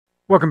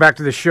Welcome back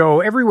to the show.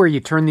 Everywhere you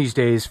turn these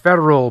days,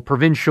 federal,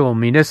 provincial,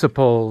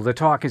 municipal, the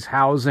talk is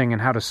housing and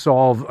how to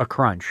solve a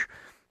crunch.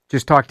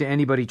 Just talk to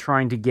anybody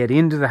trying to get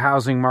into the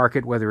housing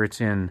market, whether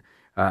it's in,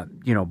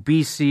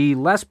 BC,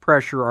 less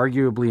pressure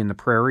arguably in the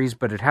prairies,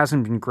 but it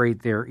hasn't been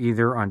great there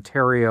either.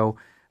 Ontario,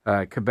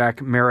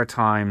 Quebec,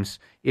 Maritimes,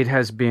 it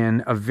has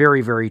been a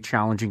very, very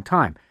challenging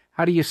time.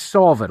 How do you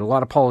solve it? A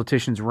lot of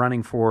politicians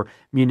running for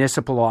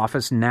municipal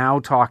office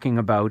now talking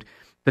about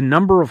the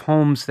number of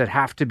homes that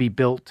have to be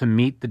built to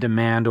meet the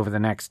demand over the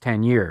next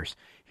 10 years.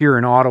 Here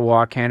in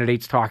Ottawa,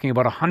 candidates talking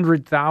about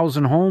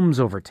 100,000 homes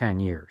over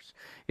 10 years.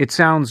 It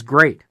sounds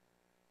great.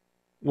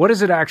 What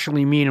does it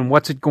actually mean, and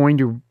what is going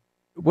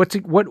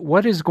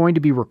to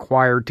be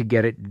required to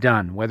get it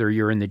done, whether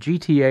you're in the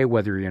GTA,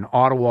 whether you're in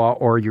Ottawa,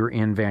 or you're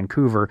in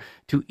Vancouver,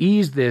 to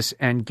ease this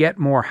and get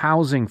more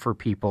housing for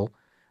people,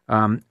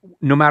 no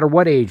matter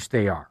what age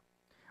they are?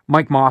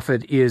 Mike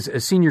Moffat is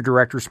a Senior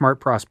Director, Smart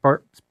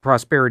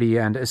Prosperity,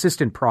 and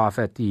Assistant Prof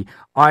at the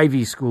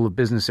Ivey School of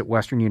Business at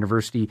Western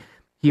University.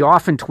 He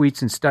often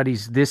tweets and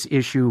studies this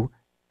issue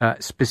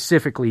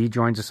specifically. He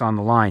joins us on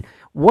the line.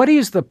 What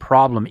is the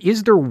problem?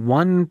 Is there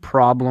one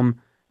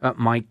problem,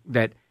 Mike,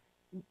 that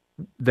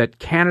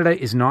Canada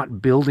is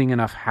not building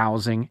enough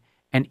housing?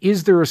 And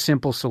is there a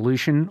simple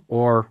solution,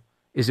 or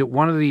is it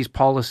one of these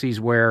policies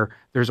where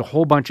there's a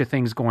whole bunch of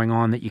things going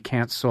on that you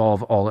can't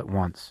solve all at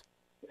once?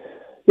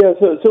 Yeah,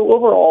 so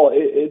overall,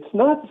 it's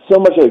not so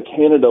much a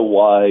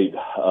Canada-wide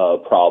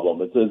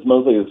problem. It's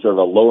mostly sort of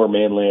a lower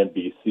mainland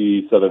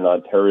BC, southern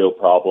Ontario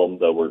problem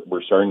that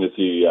we're starting to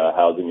see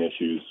housing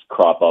issues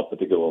crop up,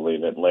 particularly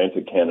in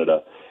Atlantic Canada.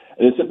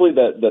 And it's simply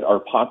that our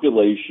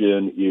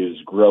population is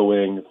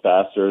growing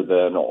faster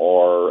than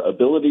our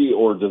ability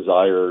or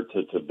desire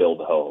to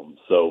build homes.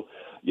 So,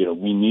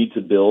 we need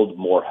to build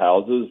more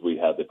houses. We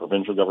had the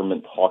provincial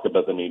government talk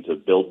about the need to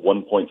build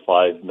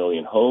 1.5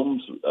 million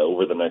homes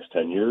over the next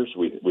 10 years.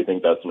 We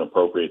think that's an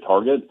appropriate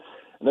target.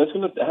 And that's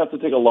going to have to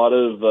take a lot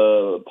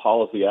of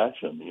policy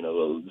action.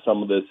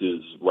 Some of this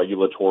is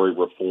regulatory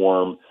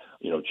reform,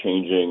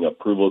 changing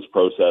approvals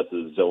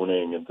processes,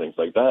 zoning, and things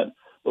like that.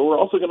 But we're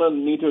also going to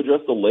need to address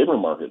the labor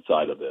market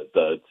side of it.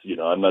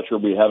 I'm not sure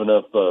we have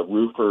enough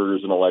roofers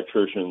and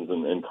electricians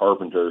and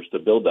carpenters to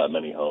build that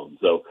many homes.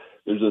 So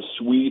there's a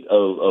suite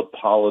of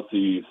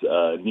policies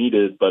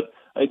needed, but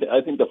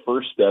I think the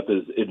first step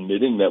is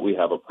admitting that we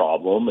have a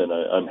problem, and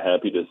I'm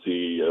happy to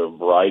see a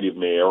variety of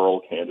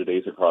mayoral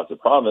candidates across the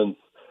province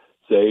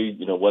say,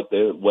 what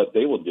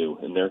they will do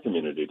in their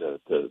community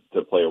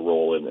to play a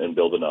role and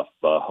build enough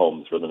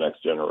homes for the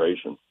next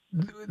generation.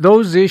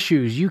 Those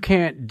issues you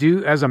can't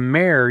do as a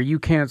mayor. You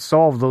can't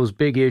solve those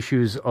big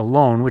issues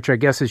alone, which I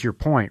guess is your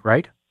point,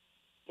 right?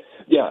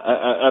 Yeah,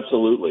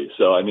 absolutely.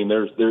 So,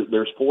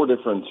 there's four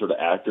different sort of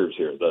actors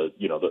here.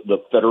 The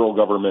federal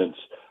government,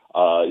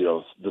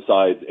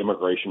 decides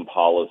immigration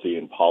policy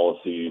and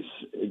policies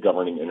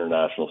governing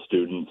international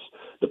students.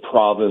 The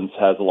province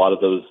has a lot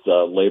of those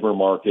labor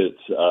market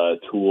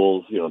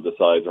tools,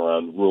 decides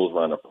around rules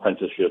around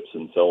apprenticeships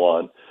and so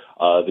on.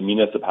 The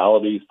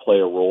municipalities play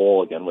a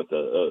role, again, with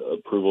the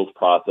approvals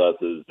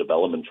processes,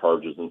 development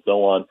charges, and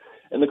so on.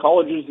 And the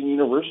colleges and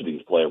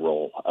universities play a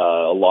role.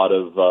 A lot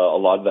of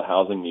the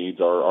housing needs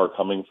are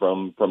coming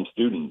from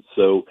students.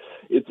 So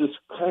it's this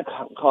kind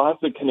of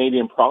classic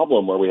Canadian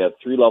problem where we have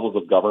three levels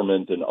of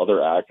government and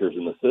other actors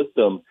in the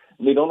system,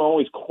 and they don't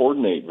always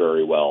coordinate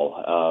very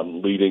well,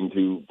 leading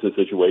to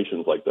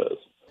situations like this.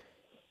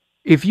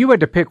 If you had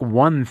to pick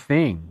one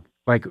thing,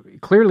 like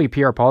clearly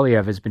Pierre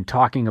Poilievre has been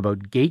talking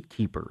about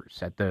gatekeepers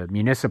at the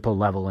municipal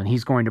level, and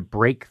he's going to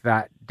break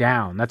that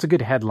down. That's a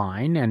good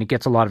headline, and it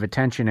gets a lot of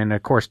attention, and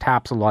of course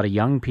taps a lot of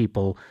young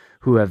people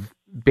who have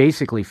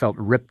basically felt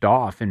ripped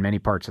off in many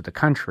parts of the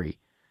country.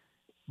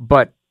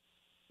 But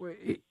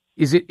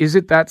is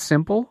it that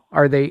simple?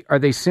 Are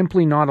they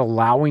simply not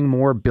allowing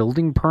more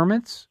building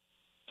permits?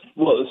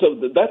 Well, so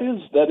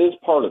that is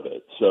part of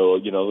it. So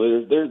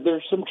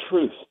there's some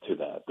truth to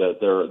that. That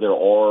there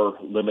are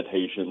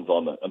limitations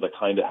on the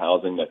kind of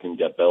housing that can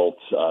get built.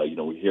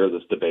 We hear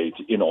this debate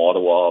in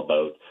Ottawa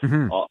about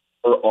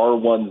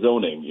R1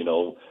 zoning.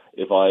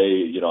 If I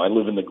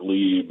live in the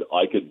Glebe,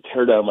 I could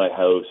tear down my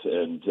house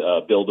and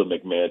build a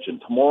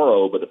McMansion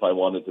tomorrow. But if I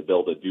wanted to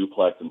build a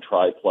duplex and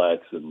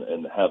triplex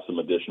and have some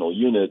additional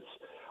units,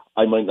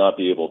 I might not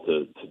be able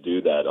to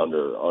do that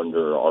under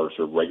our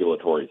sort of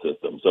regulatory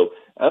system. So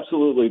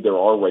absolutely there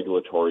are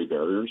regulatory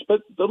barriers,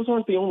 but those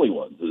aren't the only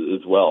ones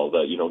as well.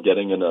 That,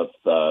 getting enough,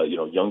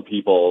 young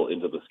people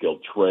into the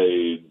skilled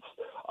trades,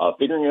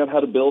 figuring out how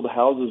to build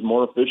houses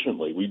more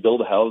efficiently. We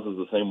build houses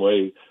the same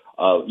way,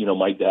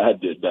 my dad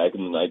did back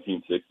in the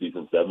 1960s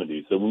and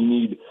 70s. So we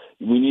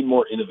need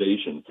more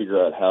innovation,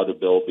 figure out how to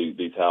build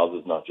these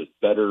houses not just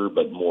better,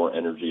 but more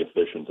energy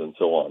efficient and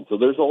so on. So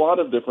there's a lot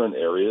of different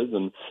areas,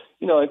 and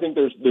I think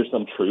there's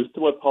some truth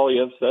to what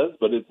Poilievre says,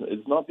 but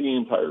it's not the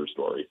entire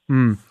story.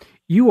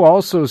 You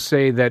also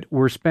say that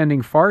we're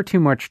spending far too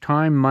much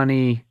time,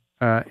 money,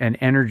 and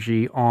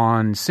energy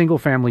on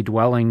single-family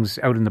dwellings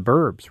out in the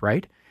burbs,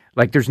 right?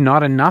 Like there's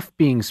not enough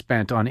being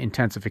spent on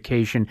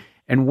intensification,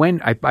 And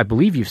when I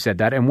believe you've said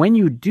that, and when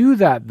you do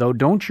that, though,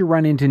 don't you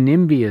run into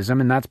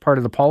NIMBYism, and that's part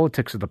of the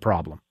politics of the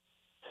problem?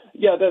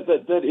 Yeah,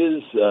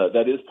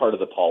 that is part of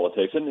the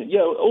politics, and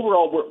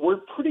overall we're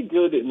pretty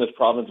good in this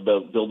province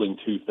about building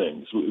two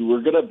things.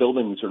 We're good at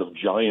building sort of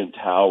giant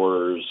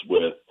towers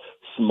with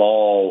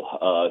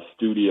small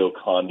studio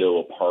condo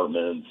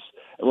apartments,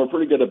 and we're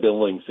pretty good at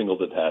building single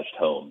detached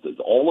homes. It's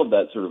all of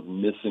that sort of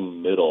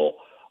missing middle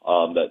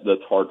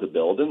that's hard to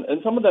build, and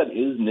some of that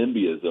is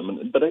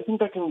NIMBYism, but I think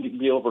that can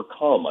be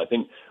overcome. I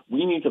think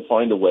we need to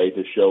find a way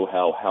to show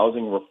how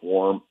housing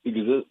reform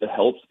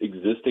helps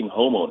existing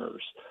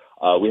homeowners.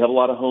 We have a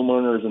lot of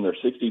homeowners in their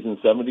 60s and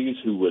 70s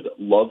who would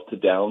love to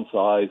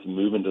downsize,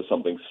 move into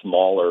something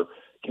smaller.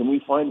 Can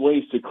we find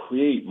ways to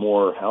create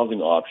more housing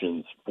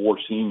options for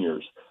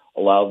seniors,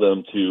 allow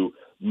them to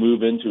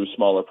move into a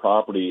smaller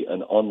property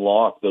and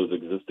unlock those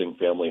existing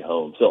family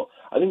homes? So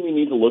I think we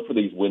need to look for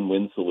these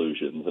win-win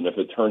solutions. And if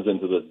it turns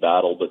into this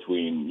battle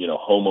between,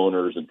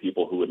 homeowners and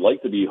people who would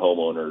like to be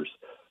homeowners,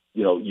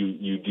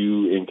 you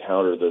do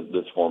encounter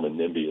this form of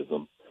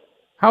NIMBYism.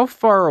 How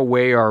far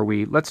away are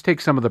we? Let's take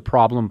some of the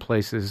problem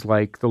places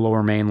like the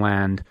Lower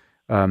Mainland,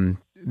 the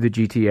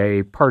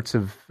GTA, parts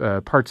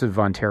of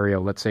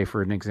Ontario, let's say,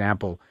 for an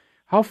example.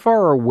 How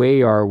far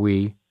away are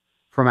we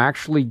from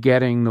actually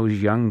getting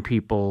those young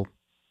people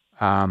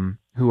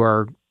who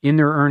are in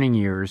their earning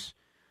years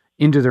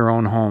into their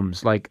own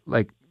homes, like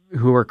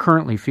who are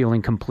currently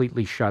feeling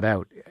completely shut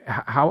out?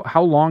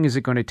 How long is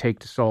it going to take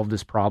to solve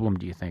this problem,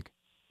 do you think?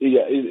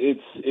 Yeah,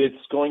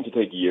 it's going to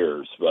take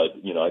years, but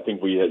I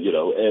think we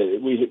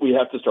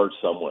have to start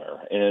somewhere,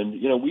 and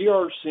we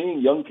are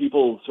seeing young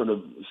people sort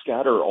of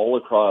scatter all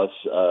across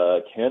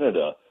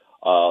Canada,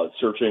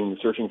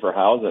 searching for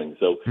housing.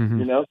 So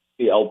you're now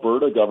the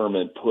Alberta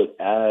government put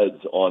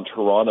ads on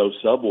Toronto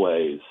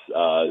subways,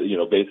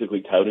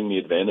 basically touting the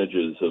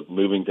advantages of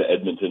moving to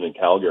Edmonton and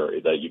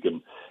Calgary, that you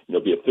can,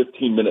 be a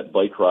 15-minute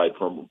bike ride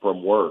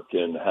from work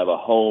and have a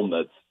home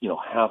that's,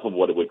 half of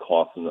what it would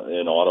cost in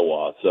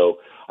Ottawa. So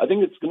I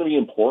think it's going to be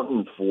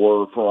important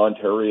for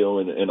Ontario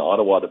and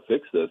Ottawa to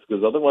fix this,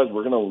 because otherwise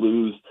we're going to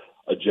lose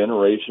a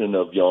generation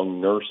of young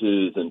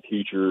nurses and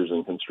teachers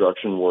and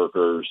construction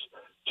workers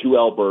to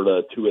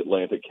Alberta, to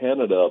Atlantic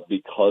Canada,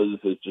 because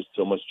it's just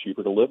so much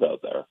cheaper to live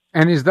out there.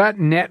 And is that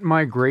net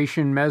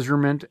migration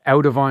measurement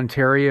out of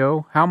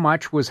Ontario? How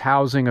much was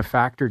housing a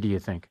factor, do you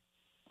think?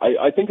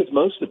 I think it's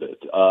most of it.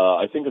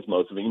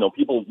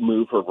 People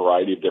move for a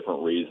variety of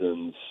different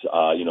reasons.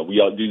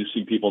 We do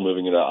see people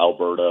moving into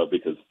Alberta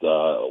because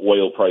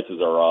oil prices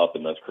are up,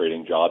 and that's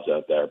creating jobs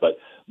out there. But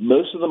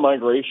most of the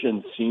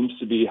migration seems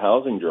to be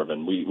housing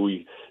driven.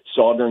 We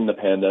saw during the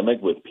pandemic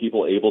with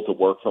people able to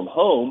work from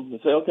home and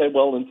say, okay,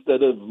 well,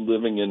 instead of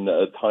living in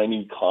a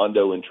tiny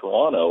condo in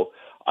Toronto,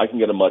 I can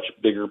get a much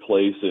bigger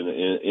place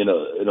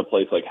in a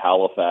place like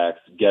Halifax,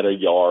 get a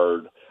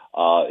yard,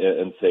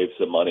 and save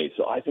some money.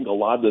 So I think a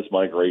lot of this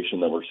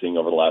migration that we're seeing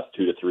over the last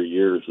 2 to 3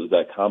 years is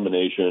that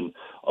combination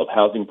of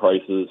housing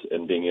prices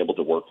and being able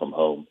to work from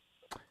home.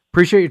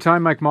 Appreciate your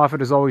time, Mike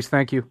Moffat, as always.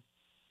 Thank you.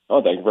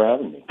 Oh, thank you for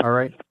having me. All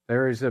right.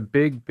 There is a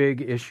big,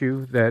 big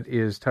issue that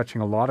is touching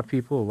a lot of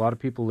people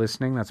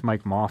listening. That's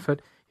Mike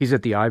Moffat. He's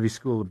at the Ivey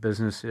School of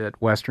Business at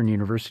Western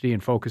University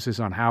and focuses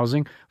on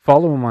housing.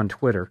 Follow him on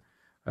Twitter,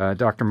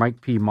 Dr.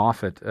 Mike P.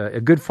 Moffat. A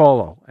good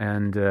follow,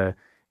 and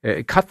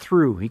he cuts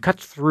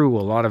through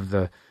a lot of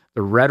the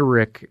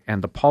rhetoric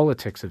and the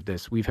politics of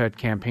this. We've had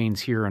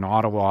campaigns here in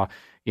Ottawa,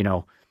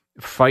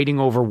 fighting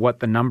over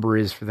what the number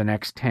is for the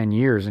next 10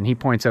 years. And he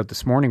points out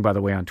this morning, by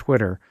the way, on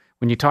Twitter,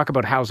 when you talk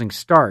about housing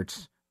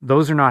starts,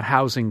 those are not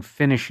housing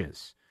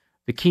finishes.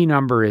 The key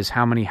number is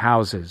how many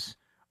houses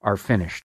are finished.